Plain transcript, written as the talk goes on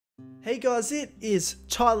Hey guys, it is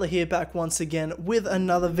Tyler here back once again with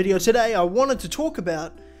another video. Today I wanted to talk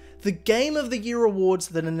about the Game of the Year awards.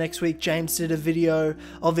 Then next week James did a video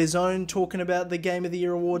of his own talking about the Game of the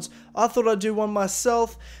Year awards. I thought I'd do one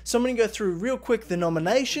myself, so I'm going to go through real quick the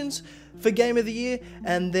nominations for Game of the Year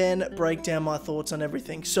and then break down my thoughts on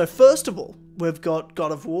everything. So first of all, we've got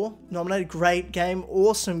God of War nominated. Great game,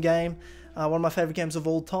 awesome game, one of my favorite games of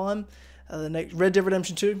all time. The next Red Dead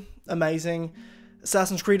Redemption 2, amazing.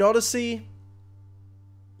 Assassin's Creed Odyssey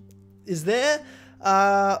is there.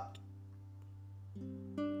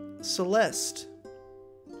 Celeste.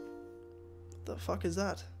 What the fuck is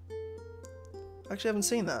that? I actually haven't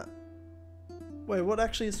seen that. Wait, what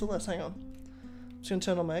actually is Celeste? Hang on. I'm just gonna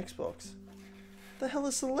turn on my Xbox. What the hell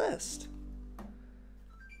is Celeste?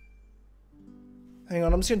 Hang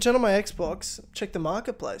on, I'm just gonna turn on my Xbox, check the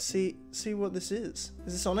marketplace, see what this is.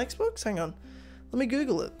 Is this on Xbox? Hang on. Let me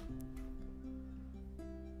Google it.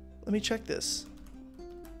 Let me check this.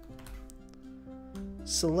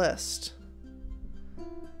 Celeste.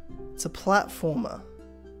 It's a platformer.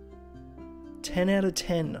 10 out of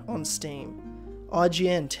 10 on Steam.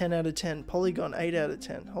 IGN 10 out of 10. Polygon 8 out of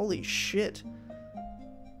 10. Holy shit.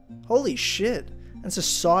 Holy shit. And it's a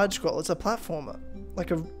side scroll. It's a platformer.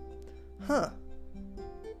 Like a... Huh.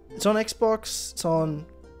 It's on Xbox. It's on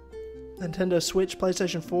Nintendo Switch,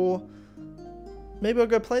 PlayStation 4. Maybe I'll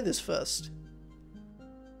go play this first.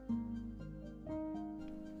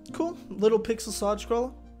 Cool, little pixel side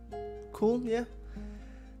scroller. Cool, yeah.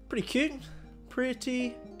 Pretty cute.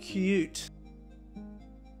 Pretty cute.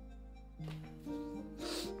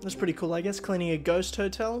 That's pretty cool, I guess. Cleaning a ghost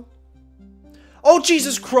hotel. Oh,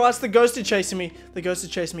 Jesus Christ, the ghost is chasing me. The ghost is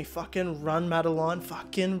chasing me. Fucking run, Madeline.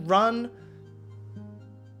 Fucking run.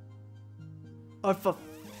 Oh, for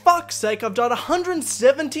fuck's sake, I've died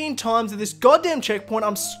 117 times at this goddamn checkpoint.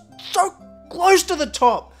 I'm so close to the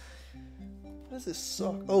top. What does this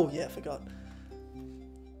suck? Oh yeah, I forgot.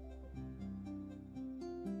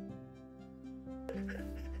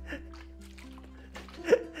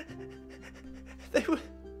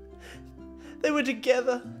 They were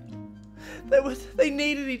together. They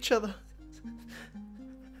needed each other.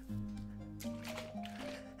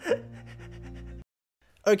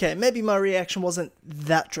 Okay, maybe my reaction wasn't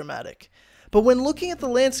that dramatic. But when looking at the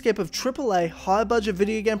landscape of AAA high-budget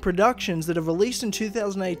video game productions that have released in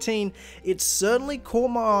 2018, it certainly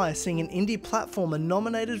caught my eye seeing an indie platformer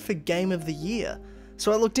nominated for Game of the Year.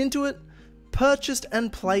 So I looked into it, purchased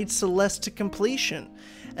and played Celeste to completion,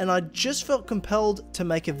 and I just felt compelled to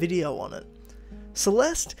make a video on it.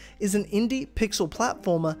 Celeste is an indie pixel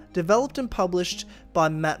platformer developed and published by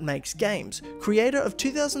Matt Makes Games, creator of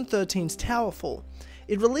 2013's Towerfall.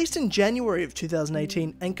 It released in January of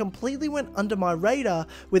 2018 and completely went under my radar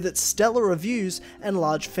with its stellar reviews and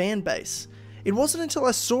large fan base. It wasn't until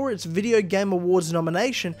I saw its Video Game Awards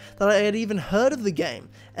nomination that I had even heard of the game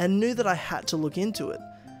and knew that I had to look into it.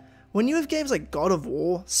 When you have games like God of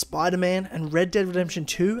War, Spider-Man, and Red Dead Redemption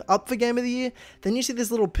 2 up for Game of the Year, then you see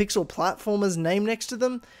this little pixel platformer's name next to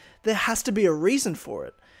them, there has to be a reason for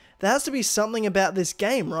it. There has to be something about this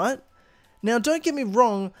game, right? Now, don't get me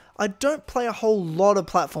wrong, I don't play a whole lot of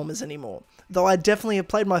platformers anymore, though I definitely have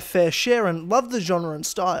played my fair share and love the genre and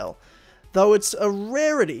style, though it's a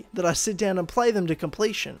rarity that I sit down and play them to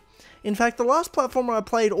completion. In fact, the last platformer I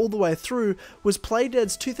played all the way through was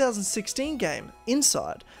Playdead's 2016 game,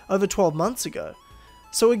 Inside, over 12 months ago.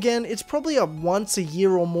 So again, it's probably a once a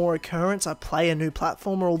year or more occurrence I play a new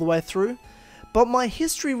platformer all the way through, but my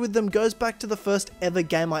history with them goes back to the first ever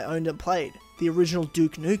game I owned and played, the original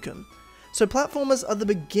Duke Nukem. So platformers are the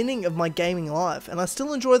beginning of my gaming life, and I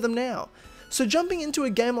still enjoy them now. So jumping into a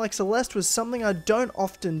game like Celeste was something I don't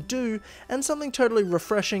often do, and something totally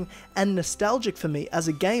refreshing and nostalgic for me as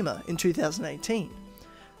a gamer in 2018.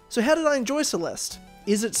 So how did I enjoy Celeste?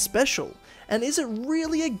 Is it special? And is it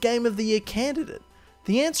really a Game of the Year candidate?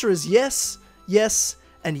 The answer is yes, yes,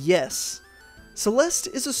 and yes. Celeste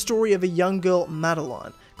is a story of a young girl,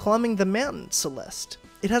 Madeline, climbing the mountain Celeste.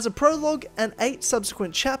 It has a prologue and 8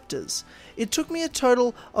 subsequent chapters. It took me a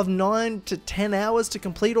total of 9 to 10 hours to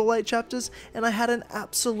complete all 8 chapters, and I had an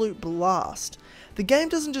absolute blast. The game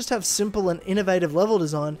doesn't just have simple and innovative level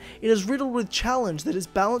design, it is riddled with challenge that is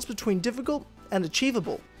balanced between difficult and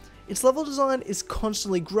achievable. Its level design is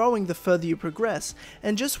constantly growing the further you progress,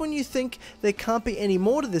 and just when you think there can't be any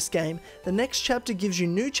more to this game, the next chapter gives you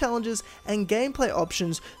new challenges and gameplay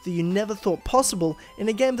options that you never thought possible in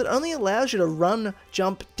a game that only allows you to run,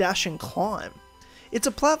 jump, dash and climb. It's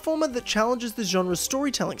a platformer that challenges the genre's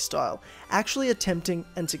storytelling style, actually attempting,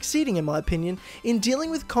 and succeeding in my opinion, in dealing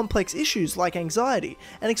with complex issues like anxiety,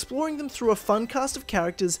 and exploring them through a fun cast of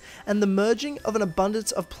characters and the merging of an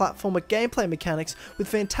abundance of platformer gameplay mechanics with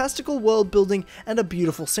fantastical world building and a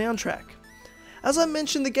beautiful soundtrack. As I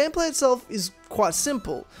mentioned, the gameplay itself is quite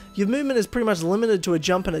simple. Your movement is pretty much limited to a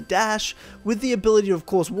jump and a dash, with the ability to of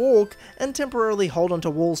course walk, and temporarily hold onto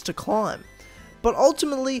walls to climb. But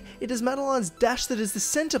ultimately, it is Madeline's dash that is the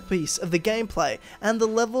centerpiece of the gameplay, and the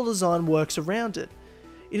level design works around it.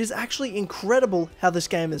 It is actually incredible how this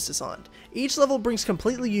game is designed. Each level brings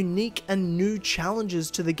completely unique and new challenges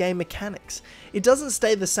to the game mechanics. It doesn't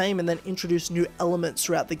stay the same and then introduce new elements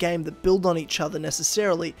throughout the game that build on each other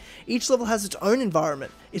necessarily. Each level has its own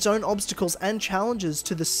environment, its own obstacles and challenges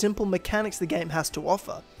to the simple mechanics the game has to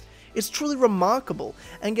offer. It's truly remarkable,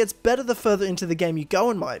 and gets better the further into the game you go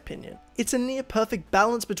in my opinion. It's a near perfect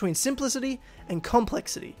balance between simplicity and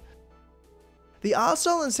complexity. The art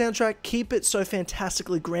style and soundtrack keep it so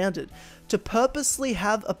fantastically grounded. To purposely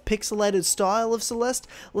have a pixelated style of Celeste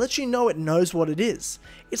lets you know it knows what it is.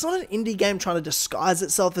 It's not an indie game trying to disguise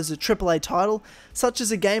itself as a AAA title, such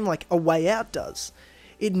as a game like A Way Out does.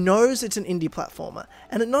 It knows it's an indie platformer,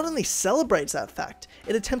 and it not only celebrates that fact,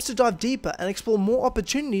 it attempts to dive deeper and explore more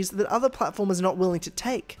opportunities that other platformers are not willing to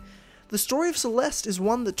take. The story of Celeste is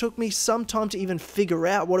one that took me some time to even figure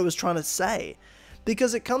out what it was trying to say.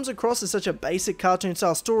 Because it comes across as such a basic cartoon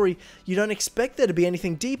style story, you don't expect there to be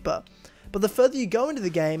anything deeper. But the further you go into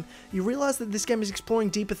the game, you realise that this game is exploring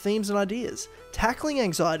deeper themes and ideas, tackling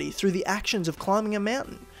anxiety through the actions of climbing a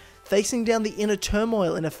mountain, facing down the inner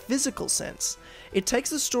turmoil in a physical sense. It takes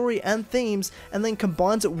the story and themes and then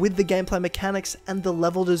combines it with the gameplay mechanics and the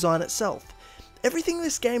level design itself. Everything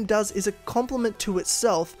this game does is a complement to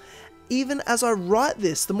itself. Even as I write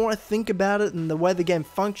this, the more I think about it and the way the game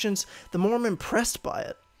functions, the more I'm impressed by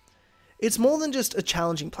it. It's more than just a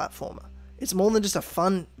challenging platformer. It's more than just a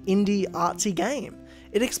fun, indie, artsy game.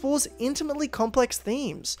 It explores intimately complex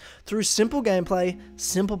themes through simple gameplay,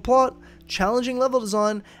 simple plot, challenging level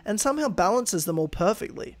design, and somehow balances them all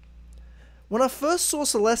perfectly. When I first saw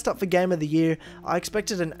Celeste up for Game of the Year, I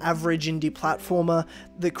expected an average indie platformer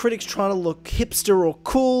that critics trying to look hipster or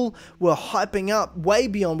cool were hyping up way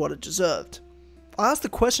beyond what it deserved. I asked the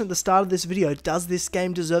question at the start of this video, does this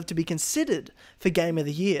game deserve to be considered for Game of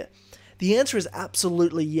the Year? The answer is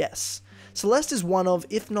absolutely yes. Celeste is one of,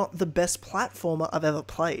 if not the best platformer I've ever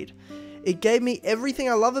played. It gave me everything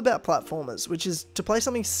I love about platformers, which is to play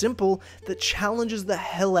something simple that challenges the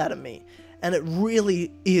hell out of me. And it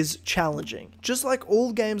really is challenging. Just like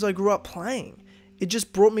all games I grew up playing. It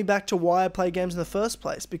just brought me back to why I play games in the first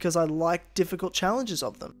place, because I like difficult challenges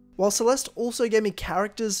of them. While Celeste also gave me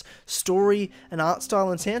characters, story, and art style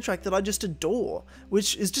and soundtrack that I just adore,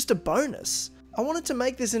 which is just a bonus. I wanted to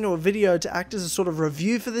make this into a video to act as a sort of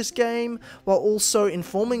review for this game, while also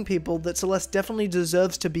informing people that Celeste definitely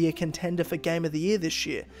deserves to be a contender for Game of the Year this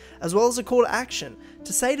year, as well as a call to action,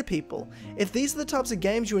 to say to people, if these are the types of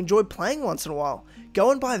games you enjoy playing once in a while,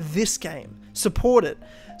 go and buy this game, support it,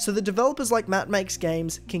 so that developers like Matt Makes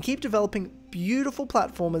Games can keep developing beautiful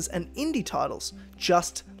platformers and indie titles,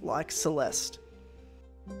 just like Celeste.